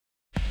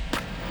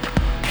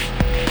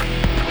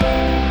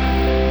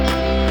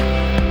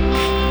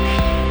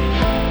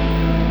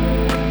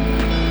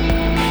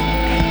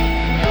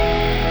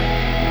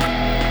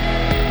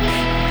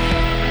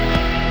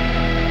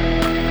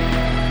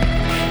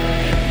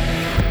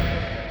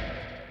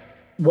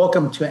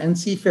Welcome to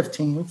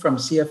NC15 from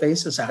CFA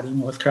Society,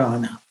 North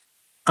Carolina.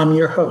 I'm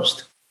your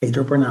host,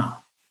 Pedro Bernal.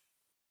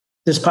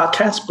 This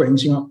podcast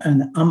brings you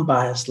an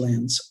unbiased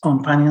lens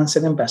on finance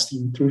and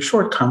investing through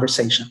short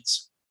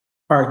conversations.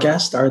 Our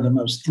guests are the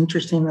most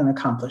interesting and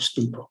accomplished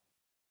people.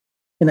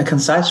 In a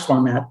concise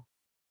format,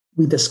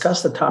 we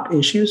discuss the top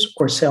issues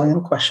or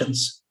salient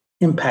questions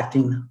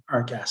impacting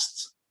our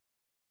guests.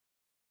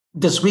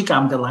 This week,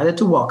 I'm delighted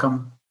to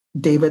welcome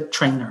David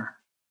Traynor,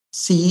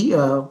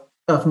 CEO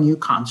of New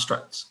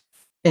Constructs,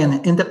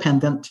 an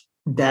independent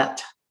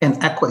debt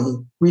and equity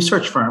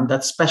research firm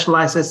that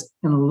specializes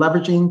in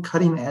leveraging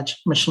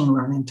cutting-edge machine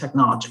learning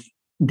technology.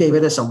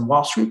 David is a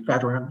Wall Street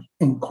veteran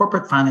and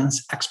corporate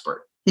finance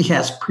expert. He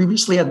has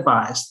previously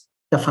advised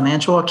the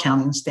Financial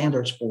Accounting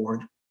Standards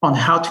Board on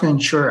how to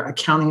ensure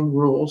accounting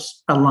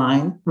rules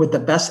align with the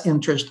best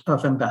interest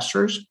of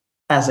investors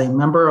as a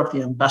member of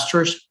the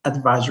Investors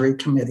Advisory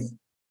Committee.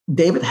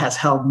 David has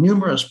held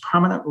numerous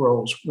prominent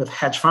roles with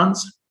hedge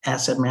funds,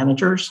 asset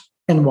managers,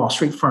 and Wall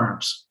Street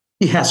firms.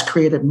 He has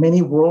created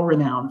many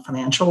world-renowned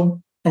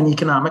financial and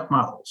economic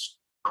models.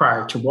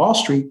 Prior to Wall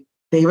Street,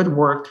 David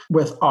worked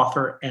with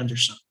Arthur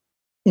Andersen.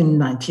 In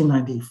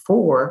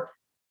 1994,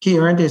 he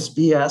earned his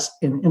BS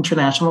in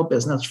International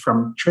Business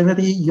from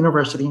Trinity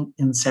University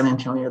in San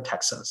Antonio,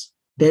 Texas.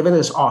 David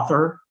is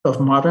author of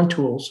Modern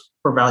Tools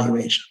for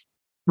Valuation.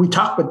 We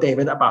talked with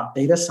David about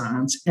data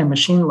science and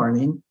machine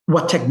learning,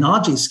 what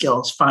technology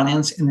skills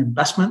finance and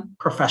investment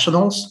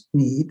professionals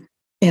need,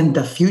 and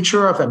the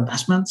future of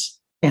investments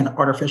and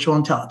artificial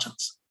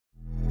intelligence.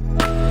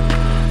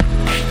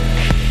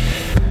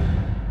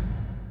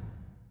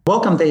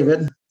 Welcome,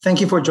 David. Thank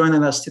you for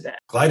joining us today.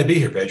 Glad to be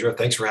here, Pedro.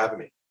 Thanks for having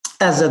me.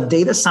 As a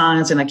data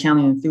science and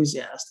accounting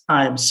enthusiast,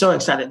 I am so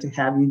excited to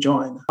have you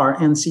join our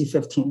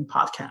NC15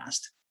 podcast.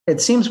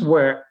 It seems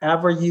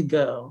wherever you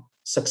go,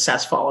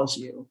 success follows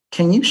you.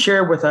 Can you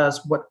share with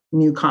us what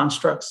New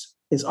Constructs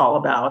is all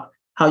about,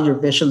 how your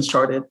vision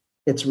started,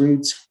 its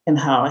roots, and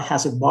how it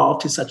has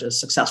evolved to such a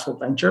successful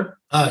venture?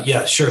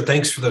 Yeah, sure.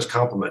 Thanks for those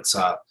compliments.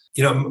 I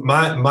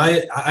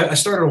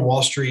started on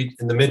Wall Street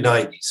in the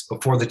mid-90s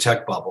before the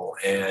tech bubble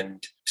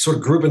and sort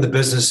of grew up in the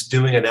business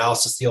doing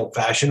analysis the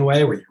old-fashioned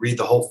way, where you read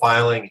the whole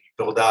filing and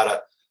you build out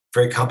a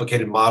very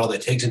complicated model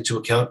that takes into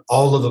account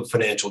all of the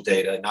financial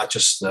data, not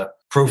just the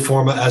pro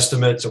forma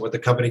estimates or what the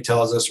company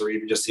tells us or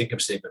even just the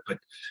income statement, but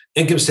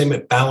income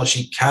statement, balance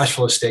sheet, cash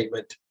flow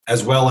statement,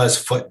 as well as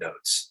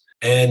footnotes.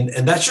 And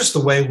that's just the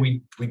way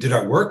we did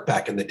our work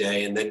back in the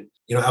day. And then,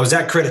 I was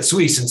at Credit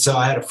Suisse, and so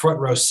I had a front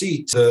row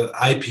seat to the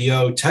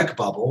IPO tech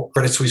bubble.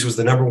 Credit Suisse was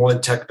the number one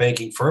tech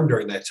banking firm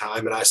during that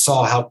time. And I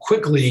saw how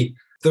quickly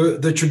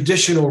the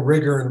traditional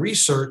rigor and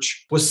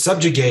research was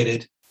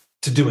subjugated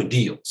to doing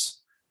deals.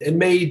 It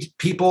made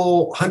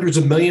people hundreds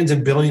of millions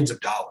and billions of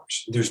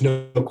dollars. There's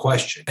no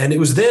question. And it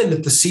was then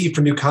that the seed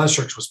for New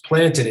Constructs was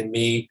planted in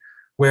me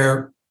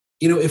where,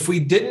 if we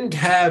didn't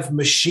have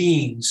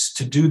machines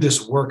to do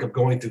this work of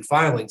going through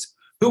filings,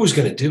 who was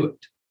going to do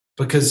it?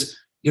 Because,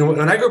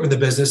 when I grew up in the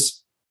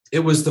business, it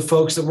was the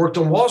folks that worked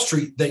on Wall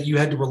Street that you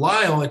had to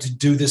rely on to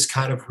do this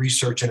kind of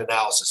research and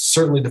analysis.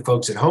 Certainly the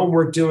folks at home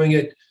were doing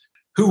it.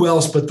 Who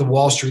else but the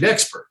Wall Street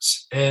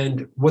experts?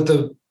 And what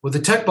the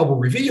tech bubble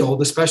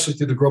revealed, especially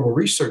through the global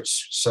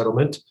research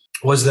settlement,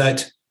 was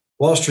that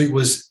Wall Street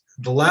was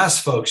the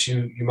last folks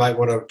you might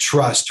want to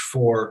trust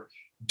for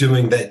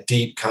doing that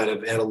deep kind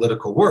of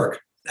analytical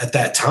work at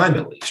that time,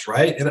 at least,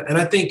 right? And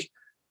I think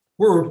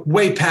we're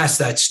way past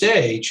that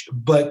stage.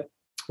 But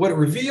what it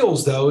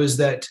reveals, though, is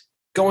that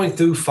going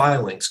through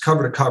filings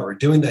cover to cover,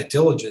 doing that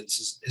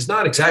diligence is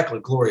not exactly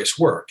glorious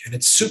work. And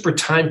it's super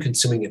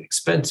time-consuming and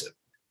expensive.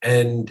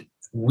 And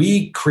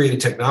we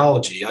created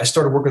technology. I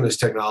started working on this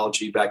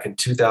technology back in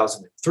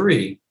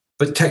 2003,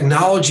 but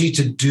technology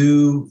to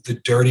do the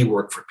dirty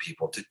work for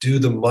people, to do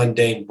the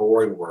mundane,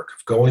 boring work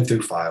of going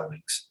through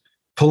filings,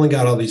 pulling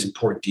out all these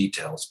important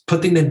details,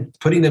 putting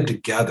them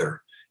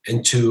together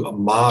into a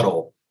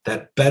model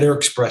that better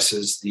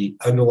expresses the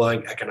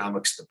underlying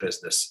economics of the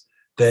business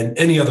than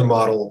any other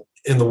model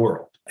in the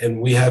world. And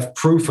we have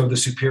proof of the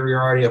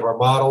superiority of our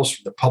models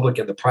from the public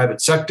and the private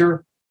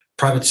sector.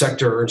 Private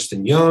sector, Ernst &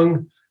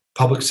 Young.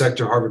 Public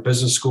sector, Harvard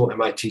Business School,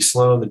 MIT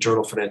Sloan, the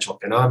Journal of Financial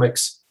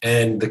Economics,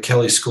 and the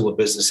Kelley School of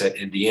Business at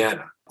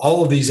Indiana.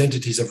 All of these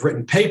entities have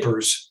written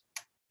papers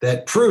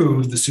that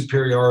prove the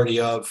superiority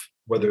of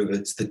whether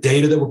it's the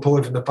data that we're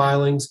pulling from the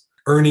filings,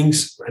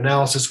 earnings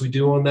analysis we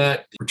do on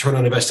that, the return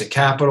on invested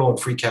capital and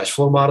free cash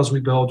flow models we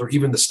build, or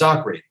even the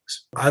stock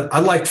ratings.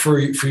 I'd like for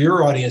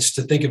your audience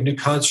to think of New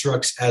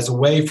Constructs as a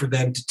way for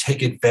them to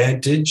take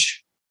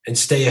advantage and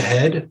stay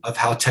ahead of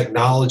how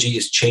technology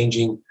is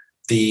changing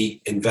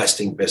the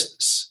investing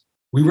business.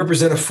 We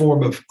represent a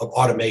form of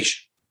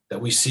automation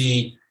that we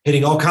see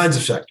hitting all kinds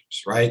of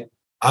sectors, right?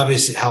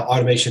 Obviously, how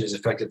automation has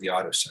affected the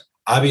auto sector.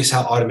 Obviously,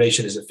 how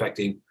automation is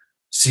affecting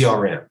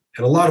CRM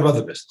and a lot of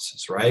other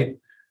businesses, right?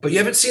 But you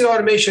haven't seen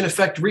automation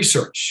affect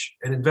research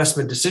and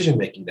investment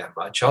decision-making that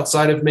much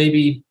outside of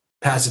maybe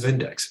passive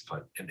index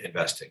fund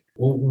investing.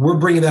 Well, we're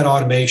bringing that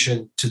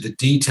automation to the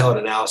detailed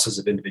analysis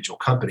of individual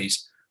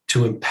companies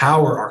to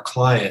empower our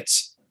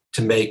clients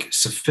to make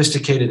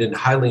sophisticated and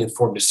highly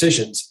informed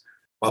decisions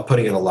while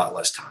putting in a lot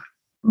less time.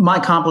 My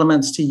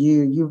compliments to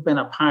you. You've been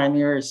a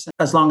pioneer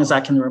as long as I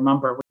can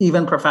remember.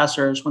 Even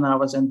professors, when I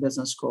was in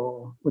business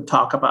school, would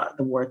talk about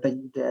the work that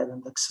you did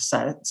and the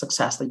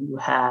success that you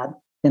had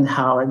and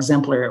how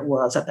exemplary it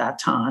was at that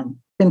time.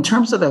 In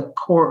terms of the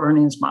core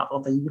earnings model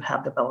that you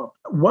have developed,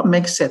 what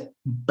makes it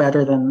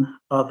better than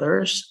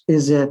others?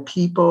 Is it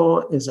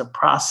people? Is it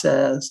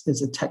process?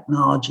 Is it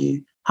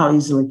technology? How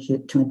easily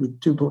can it be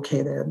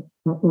duplicated?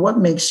 What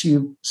makes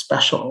you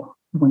special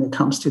when it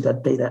comes to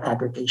that data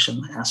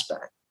aggregation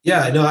aspect?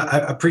 Yeah, no, I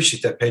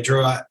appreciate that,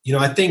 Pedro.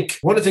 I think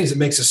one of the things that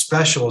makes us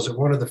special is that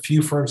one of the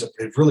few firms that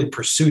have really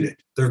pursued it.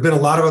 There have been a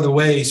lot of other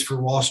ways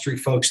for Wall Street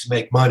folks to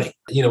make money,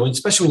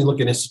 especially when you look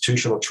at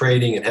institutional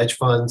trading and hedge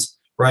funds,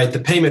 right?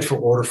 The payment for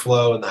order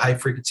flow and the high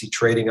frequency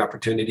trading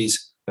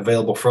opportunities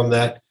available from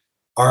that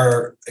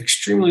are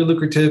extremely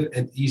lucrative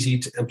and easy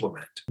to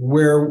implement.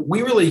 Where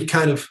we really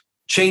kind of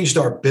changed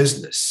our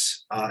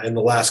business in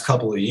the last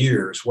couple of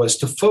years was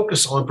to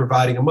focus on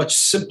providing a much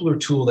simpler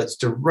tool that's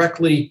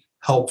directly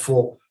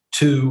helpful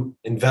to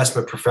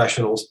investment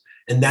professionals.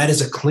 And that is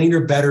a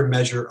cleaner, better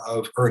measure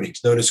of earnings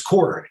known as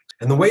core earnings.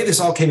 And the way this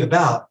all came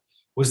about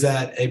was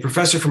that a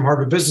professor from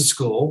Harvard Business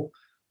School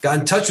got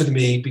in touch with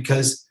me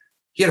because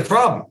he had a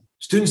problem.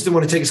 Students didn't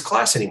want to take his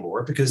class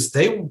anymore because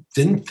they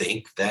didn't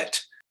think that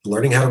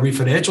learning how to read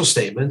financial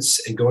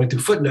statements and going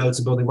through footnotes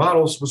and building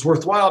models was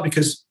worthwhile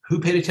because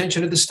who paid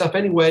attention to this stuff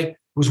anyway? It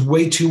was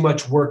way too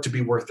much work to be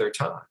worth their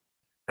time.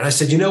 And I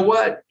said, you know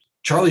what,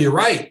 Charlie, you're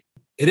right.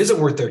 It isn't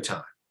worth their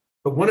time.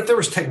 But what if there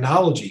was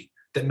technology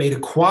that made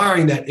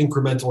acquiring that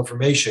incremental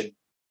information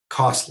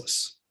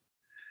costless?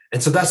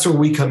 And so that's where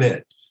we come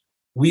in.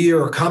 We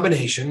are a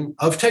combination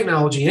of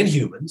technology and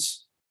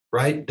humans,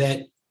 right,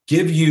 that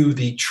give you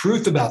the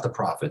truth about the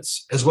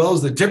profits, as well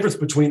as the difference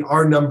between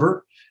our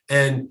number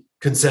and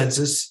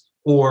consensus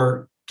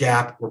or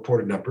GAAP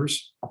reported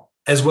numbers,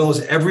 as well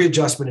as every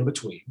adjustment in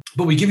between.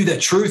 But we give you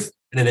that truth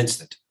in an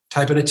instant.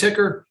 Type in a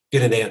ticker,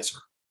 get an answer,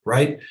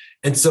 right?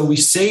 And so we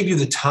save you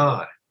the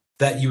time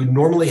that you would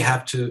normally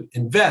have to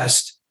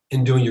invest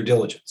in doing your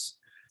diligence.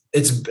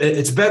 It's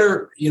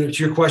better, to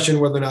your question,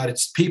 whether or not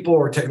it's people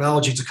or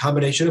technology, it's a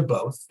combination of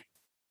both.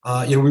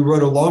 We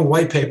wrote a long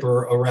white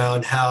paper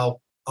around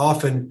how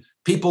often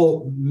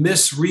people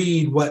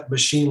misread what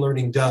machine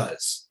learning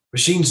does.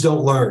 Machines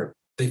don't learn.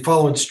 They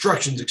follow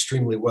instructions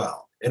extremely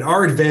well. And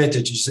our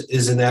advantage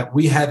is in that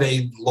we have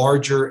a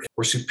larger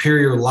or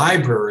superior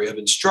library of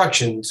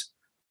instructions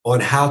on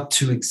how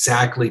to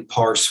exactly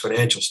parse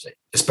financial statements,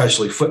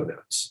 especially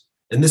footnotes.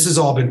 And this has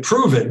all been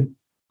proven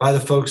by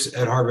the folks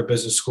at Harvard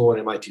Business School and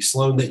MIT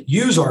Sloan that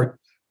use our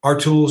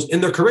tools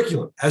in their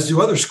curriculum, as do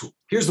other schools.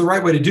 Here's the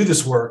right way to do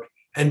this work.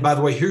 And by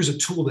the way, here's a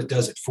tool that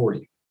does it for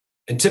you.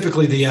 And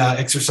typically the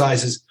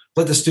exercise is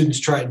let the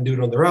students try it and do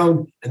it on their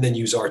own, and then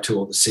use our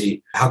tool to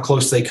see how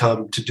close they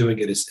come to doing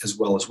it as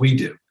well as we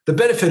do. The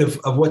benefit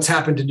of what's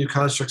happened to New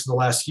Constructs in the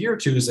last year or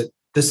two is that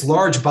this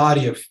large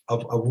body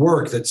of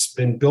work that's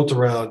been built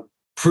around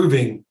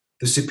proving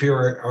the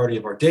superiority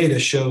of our data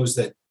shows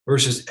that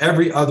versus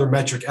every other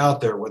metric out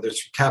there, whether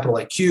it's Capital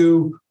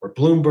IQ or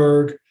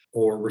Bloomberg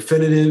or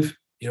Refinitiv,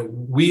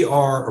 we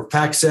are, or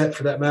FactSet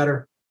for that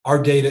matter,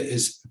 our data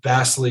is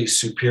vastly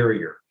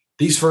superior.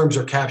 These firms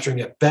are capturing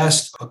at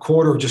best a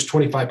quarter or just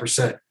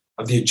 25%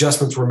 of the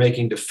adjustments we're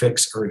making to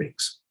fix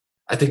earnings.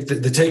 I think the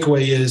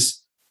takeaway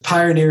is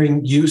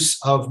pioneering use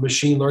of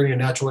machine learning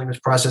and natural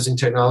language processing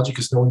technology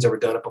because no one's ever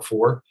done it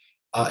before.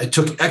 It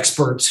took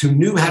experts who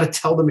knew how to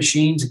tell the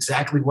machines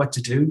exactly what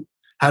to do,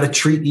 how to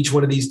treat each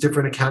one of these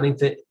different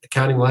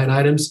accounting line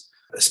items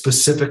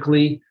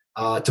specifically,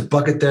 to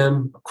bucket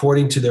them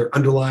according to their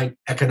underlying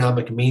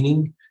economic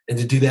meaning, and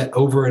to do that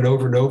over and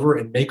over and over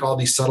and make all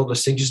these subtle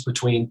distinctions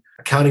between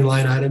accounting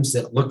line items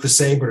that look the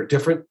same but are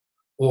different,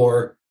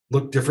 or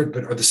look different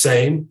but are the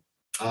same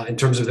in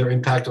terms of their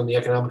impact on the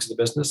economics of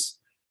the business.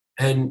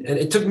 And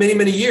it took many,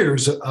 many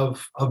years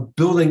of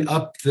building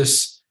up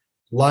this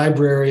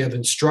library of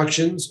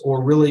instructions,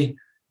 or really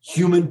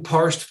human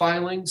parsed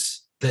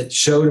filings that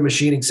showed a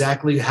machine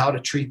exactly how to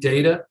treat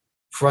data,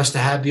 for us to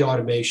have the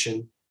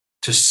automation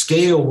to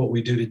scale what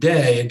we do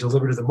today and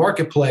deliver to the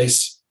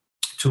marketplace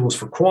tools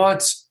for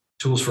quants,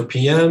 tools for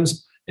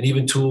PMs, and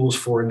even tools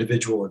for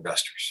individual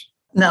investors.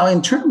 Now,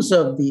 in terms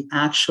of the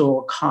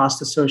actual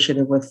cost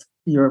associated with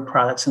your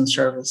products and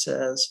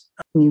services,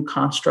 New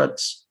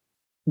Constructs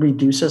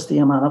reduces the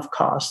amount of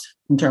cost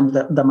in terms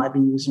that might be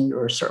using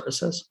your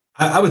services?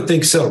 I would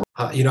think so.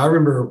 I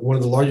remember one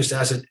of the largest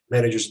asset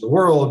managers in the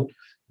world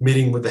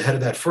meeting with the head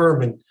of that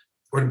firm, and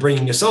we're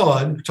bringing us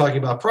on, talking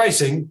about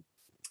pricing.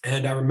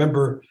 And I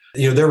remember,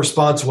 their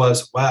response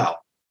was, wow,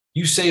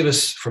 you save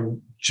us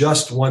from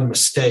just one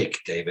mistake,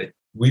 David.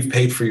 We've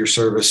paid for your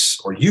service,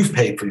 or you've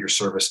paid for your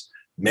service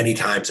many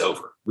times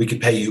over. We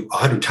could pay you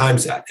 100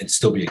 times that and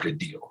still be a good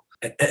deal.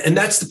 And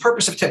that's the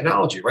purpose of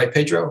technology, right,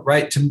 Pedro?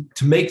 Right?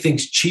 To make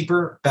things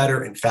cheaper,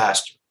 better, and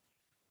faster.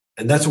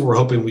 And that's what we're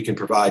hoping we can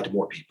provide to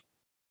more people.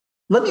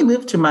 Let me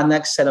move to my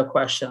next set of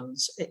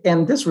questions.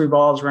 And this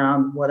revolves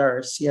around what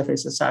our CFA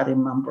Society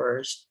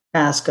members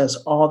ask us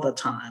all the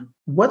time.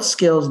 What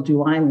skills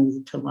do I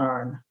need to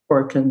learn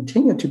or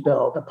continue to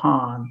build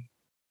upon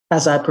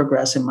as I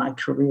progress in my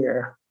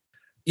career?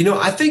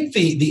 I think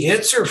the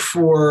answer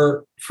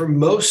for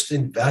most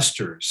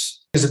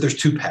investors is that there's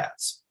two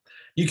paths.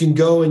 You can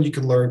go and you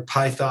can learn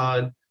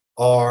Python,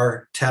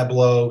 R,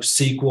 Tableau,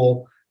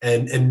 SQL,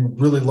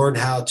 and really learn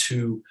how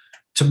to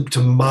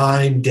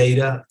mine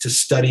data, to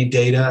study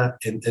data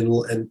in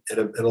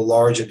a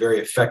large and very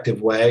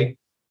effective way.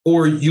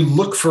 Or you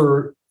look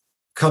for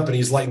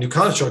companies like New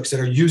Constructs that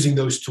are using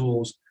those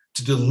tools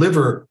to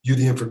deliver you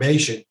the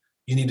information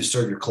you need to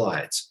serve your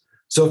clients.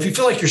 So if you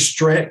feel like your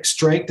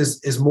strength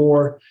is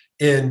more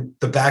in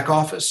the back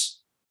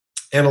office,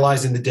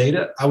 analyzing the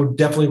data, I would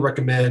definitely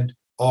recommend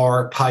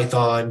R,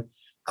 Python,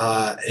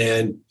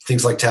 and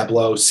things like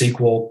Tableau,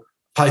 SQL.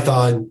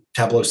 Python,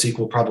 Tableau,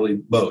 SQL,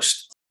 probably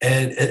most.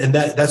 And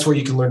that's where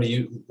you can learn to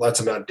use large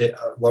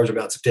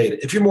amounts of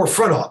data. If you're more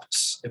front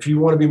office, if you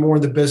want to be more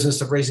in the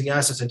business of raising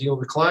assets and dealing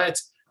with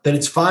clients, then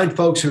it's find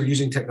folks who are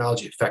using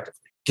technology effectively,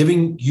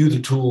 giving you the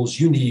tools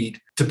you need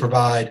to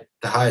provide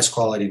the highest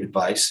quality of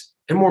advice,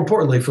 and more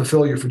importantly,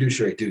 fulfill your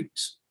fiduciary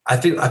duties. I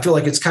feel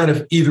like it's kind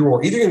of either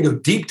or. Either you're going to go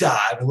deep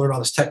dive and learn all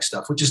this tech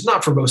stuff, which is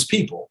not for most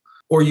people,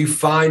 or you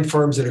find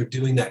firms that are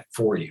doing that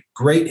for you.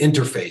 Great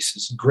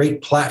interfaces,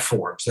 great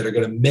platforms that are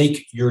going to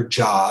make your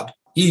job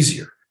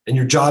easier. And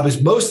your job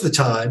is most of the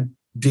time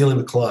dealing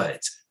with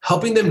clients,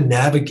 helping them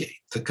navigate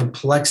the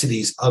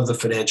complexities of the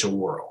financial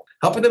world,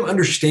 helping them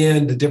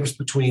understand the difference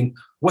between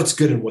what's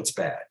good and what's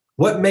bad.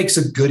 What makes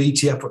a good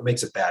ETF? What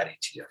makes a bad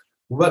ETF?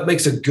 What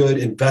makes a good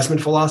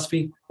investment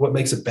philosophy? What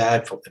makes a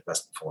bad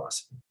investment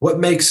philosophy? What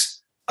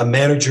makes a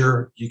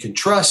manager you can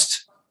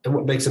trust and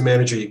what makes a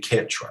manager you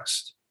can't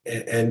trust?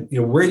 And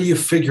where do you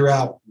figure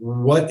out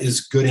what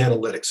is good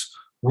analytics?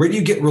 Where do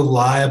you get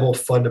reliable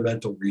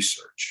fundamental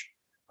research?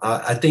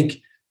 I think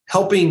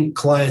helping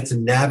clients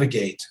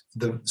navigate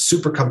the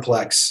super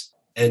complex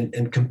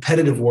and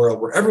competitive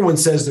world where everyone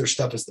says their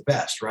stuff is the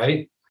best,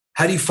 right?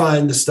 How do you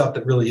find the stuff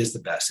that really is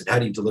the best and how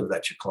do you deliver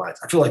that to your clients?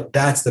 I feel like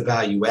that's the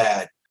value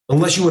add,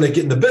 unless you want to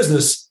get in the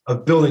business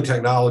of building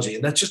technology.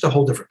 And that's just a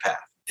whole different path,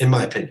 in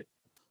my opinion.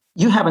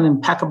 You have an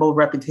impeccable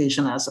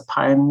reputation as a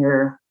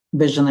pioneer,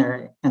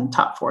 visionary, and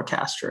top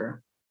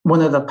forecaster,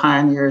 one of the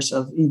pioneers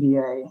of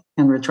EVA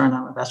and return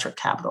on investor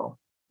capital.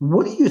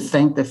 What do you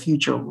think the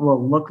future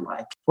will look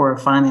like for a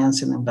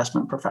finance and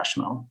investment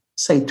professional,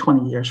 say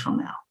 20 years from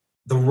now?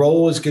 The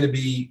role is going to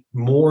be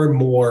more and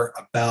more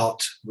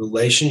about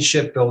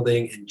relationship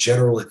building and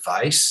general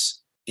advice.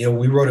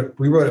 We wrote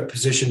a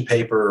position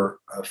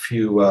paper a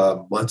few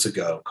months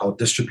ago called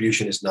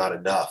 "Distribution is Not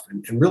Enough,"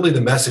 and really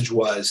the message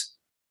was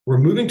we're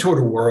moving toward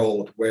a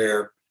world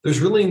where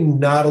there's really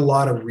not a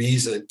lot of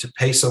reason to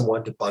pay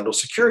someone to bundle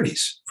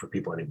securities for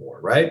people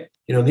anymore, right?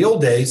 In the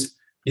old days,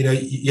 you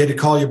had to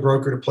call your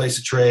broker to place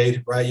a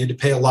trade, right? You had to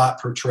pay a lot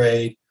per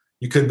trade.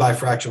 You couldn't buy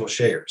fractional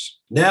shares.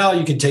 Now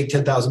you can take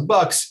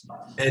 $10,000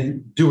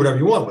 and do whatever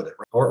you want with it,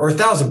 right? or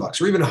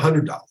 $1,000 or even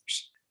 $100.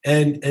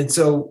 And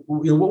so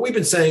what we've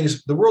been saying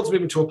is the world's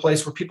moving to a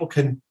place where people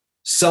can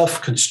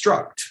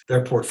self-construct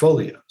their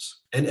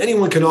portfolios. And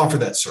anyone can offer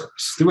that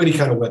service through any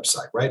kind of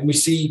website, right? And we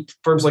see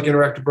firms like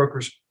Interactive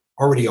Brokers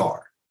already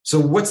are.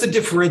 So what's the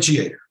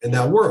differentiator in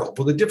that world?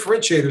 Well, the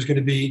differentiator is going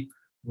to be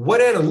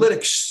what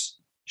analytics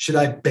should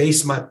I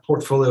base my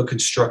portfolio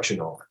construction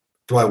on?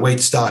 Do I weight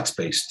stocks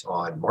based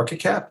on market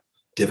cap,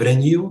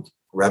 dividend yield,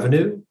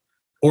 revenue?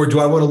 Or do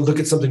I want to look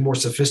at something more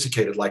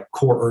sophisticated like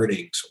core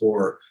earnings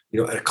or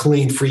a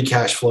clean free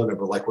cash flow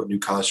number like what New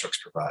Constructs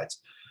provides?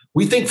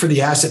 We think for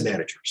the asset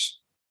managers,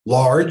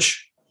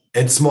 large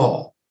and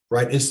small,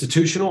 right?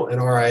 Institutional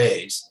and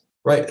RIAs,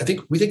 right?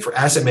 We think for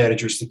asset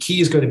managers, the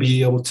key is going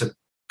to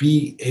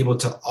be able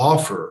to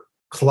offer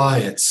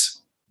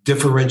clients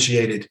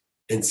differentiated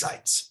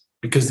insights,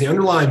 because the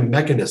underlying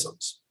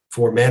mechanisms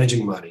for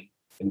managing money,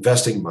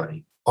 investing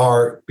money,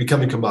 are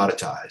becoming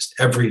commoditized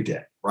every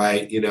day,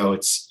 right?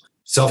 It's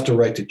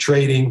self-directed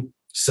trading,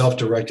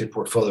 self-directed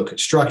portfolio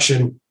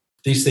construction.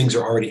 These things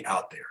are already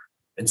out there.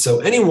 And so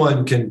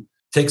anyone can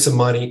take some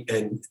money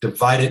and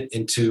divide it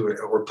into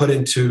or put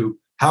into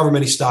however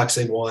many stocks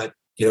they want,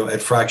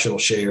 at fractional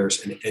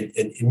shares and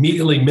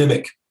immediately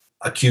mimic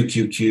a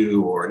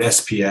QQQ or an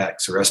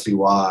SPX or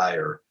SPY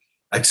or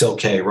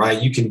XLK,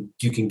 right?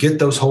 You can get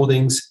those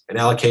holdings and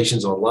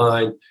allocations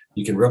online.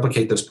 You can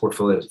replicate those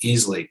portfolios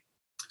easily.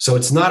 So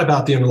it's not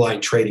about the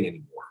underlying trading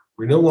anymore.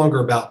 We're no longer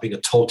about being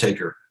a toll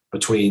taker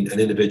between an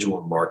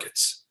individual and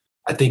markets.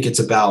 I think it's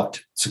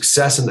about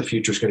success in the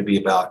future is going to be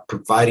about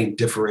providing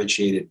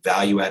differentiated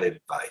value-added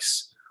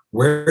advice.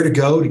 Where to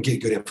go to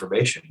get good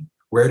information,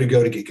 where to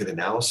go to get good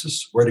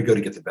analysis, where to go to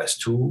get the best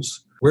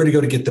tools, where to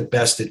go to get the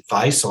best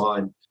advice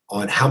on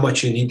how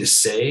much you need to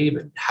save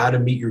and how to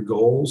meet your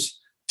goals.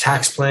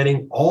 Tax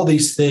planning, all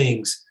these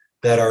things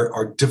that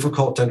are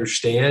difficult to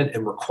understand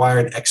and require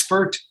an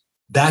expert.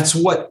 That's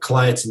what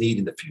clients need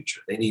in the future.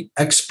 They need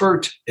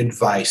expert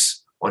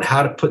advice on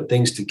how to put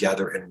things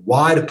together and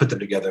why to put them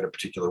together in a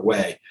particular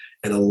way,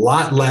 and a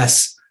lot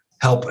less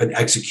help in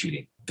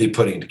executing the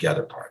putting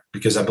together part,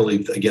 because I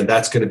believe, again,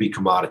 that's going to be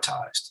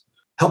commoditized.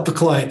 Help the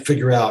client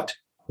figure out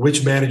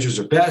which managers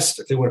are best,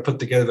 if they want to put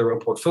together their own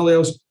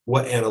portfolios,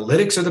 what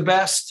analytics are the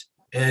best,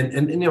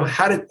 and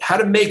how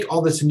to make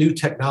all this new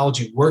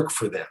technology work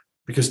for them,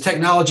 because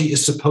technology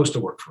is supposed to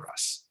work for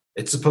us.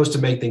 It's supposed to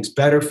make things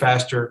better,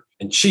 faster,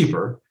 and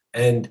cheaper.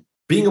 And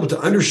being able to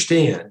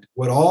understand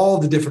what all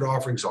the different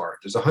offerings are.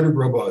 There's 100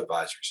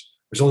 robo-advisors.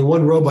 There's only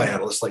one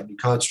robo-analyst like New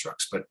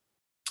Constructs, but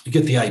you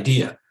get the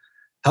idea.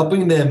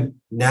 Helping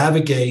them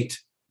navigate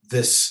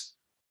this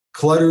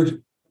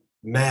cluttered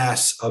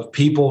mass of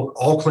people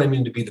all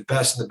claiming to be the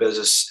best in the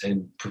business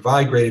and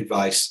provide great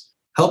advice,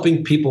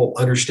 helping people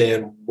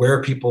understand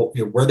where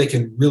where they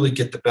can really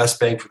get the best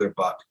bang for their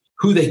buck,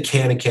 who they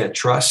can and can't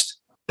trust.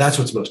 That's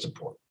what's most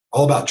important.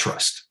 All about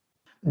trust.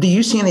 Do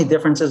you see any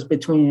differences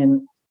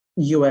between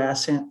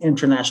U.S. and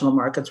international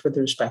markets with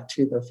respect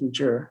to the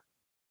future,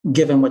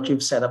 given what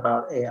you've said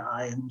about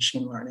AI and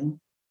machine learning?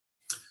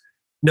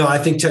 No, I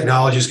think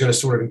technology is going to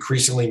sort of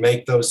increasingly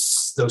make those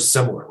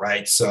similar,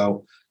 right?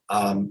 So,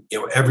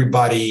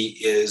 everybody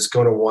is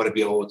going to want to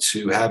be able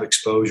to have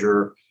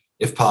exposure,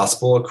 if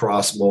possible,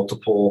 across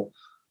multiple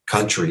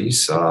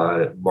countries,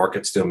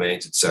 markets,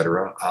 domains, et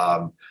cetera.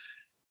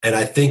 And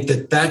I think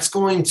that's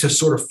going to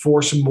sort of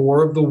force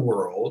more of the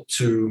world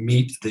to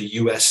meet the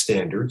U.S.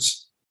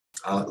 standards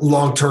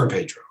long term,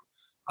 Pedro.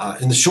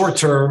 In the short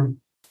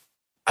term,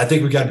 I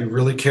think we've got to be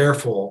really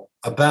careful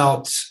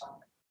about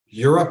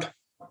Europe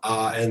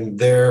and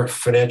their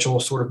financial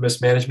sort of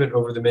mismanagement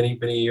over the many,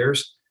 many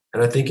years.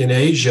 And I think in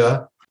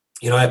Asia,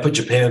 I put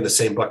Japan in the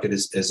same bucket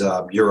as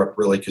Europe,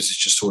 really, because it's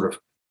just sort of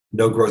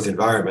no growth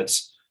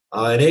environments.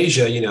 In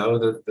Asia,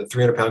 the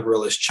 300-pound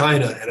gorilla is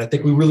China. And I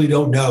think we really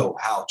don't know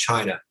how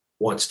China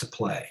wants to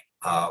play.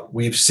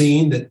 We've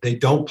seen that they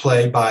don't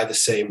play by the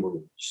same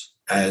rules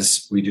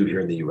as we do here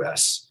in the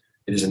U.S.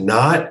 It is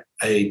not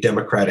a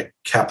democratic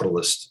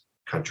capitalist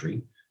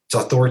country. It's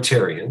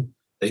authoritarian.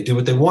 They do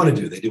what they want to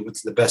do. They do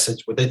what's in the best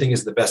interest, what they think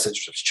is in the best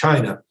interest of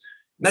China.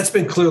 And that's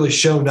been clearly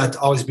shown not to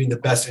always be in the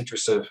best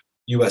interest of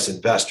U.S.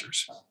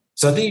 investors.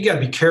 So I think you got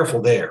to be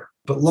careful there.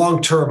 But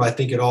long term, I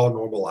think it all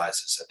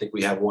normalizes. I think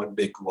we have one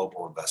big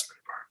global investment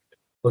environment.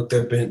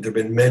 Look, there've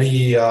been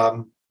many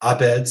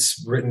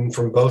op-eds written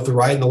from both the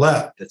right and the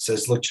left that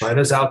says, look,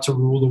 China's out to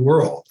rule the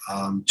world.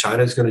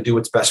 China's going to do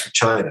what's best for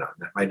China.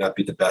 That might not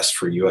be the best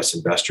for U.S.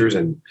 investors,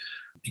 and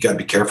you got to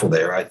be careful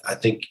there. I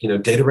think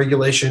data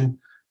regulation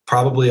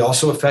probably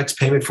also affects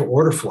payment for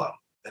order flow.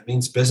 That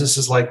means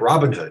businesses like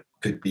Robinhood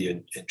could be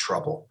in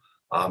trouble.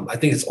 I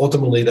think it's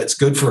ultimately that's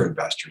good for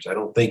investors. I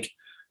don't think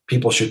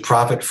people should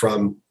profit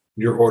from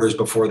your orders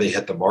before they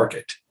hit the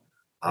market.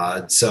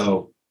 I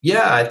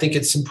think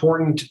it's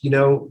important,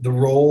 the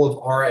role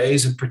of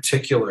RIAs in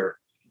particular,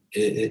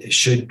 it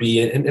should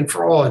be, and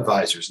for all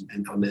advisors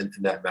and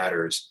that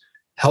matters,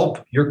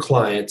 help your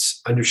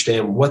clients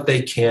understand what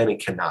they can and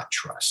cannot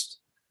trust.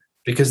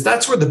 Because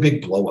that's where the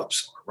big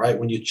blowups are, right?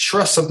 When you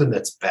trust something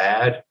that's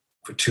bad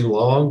for too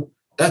long,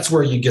 that's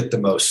where you get the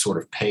most sort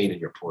of pain in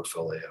your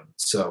portfolio.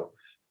 So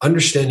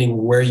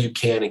understanding where you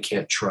can and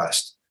can't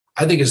trust,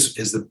 I think is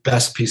the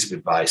best piece of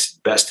advice,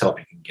 best help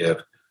you can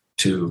give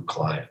to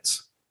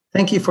clients.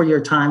 Thank you for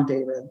your time,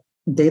 David.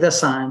 Data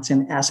science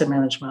and asset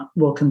management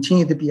will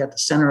continue to be at the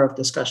center of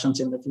discussions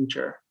in the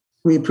future.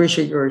 We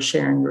appreciate your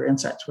sharing your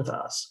insights with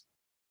us.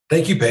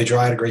 Thank you, Pedro.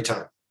 I had a great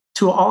time.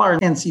 To all our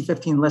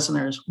NC15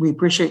 listeners, we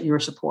appreciate your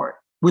support.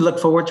 We look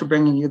forward to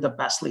bringing you the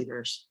best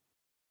leaders.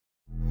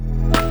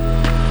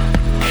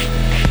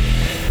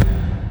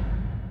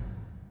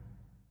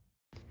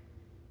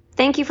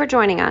 Thank you for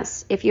joining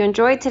us. If you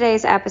enjoyed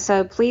today's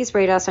episode, please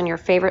rate us on your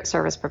favorite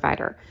service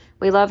provider.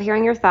 We love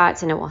hearing your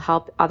thoughts and it will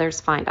help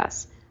others find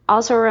us.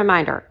 Also a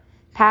reminder,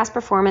 past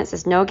performance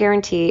is no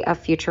guarantee of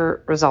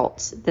future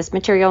results. This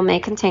material may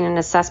contain an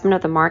assessment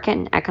of the market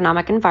and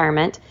economic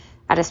environment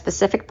at a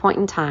specific point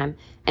in time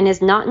and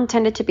is not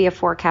intended to be a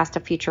forecast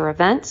of future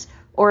events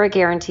or a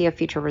guarantee of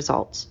future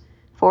results.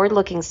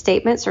 Forward-looking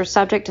statements are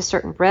subject to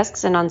certain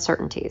risks and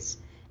uncertainties.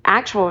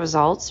 Actual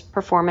results,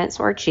 performance,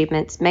 or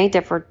achievements may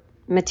differ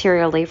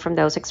materially from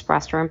those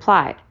expressed or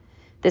implied.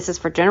 This is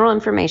for general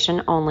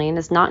information only and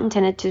is not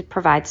intended to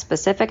provide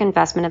specific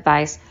investment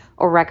advice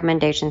or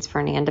recommendations for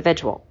any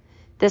individual.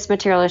 This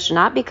material should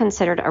not be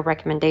considered a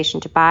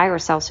recommendation to buy or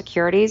sell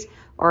securities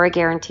or a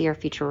guarantee of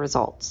future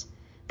results.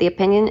 The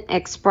opinion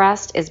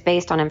expressed is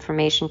based on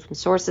information from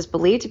sources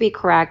believed to be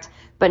correct,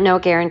 but no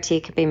guarantee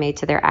can be made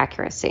to their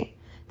accuracy.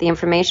 The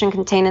information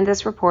contained in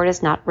this report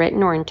is not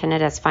written or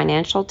intended as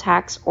financial,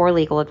 tax, or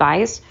legal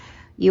advice.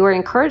 You are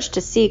encouraged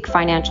to seek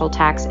financial,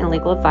 tax, and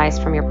legal advice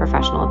from your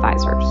professional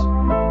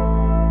advisors.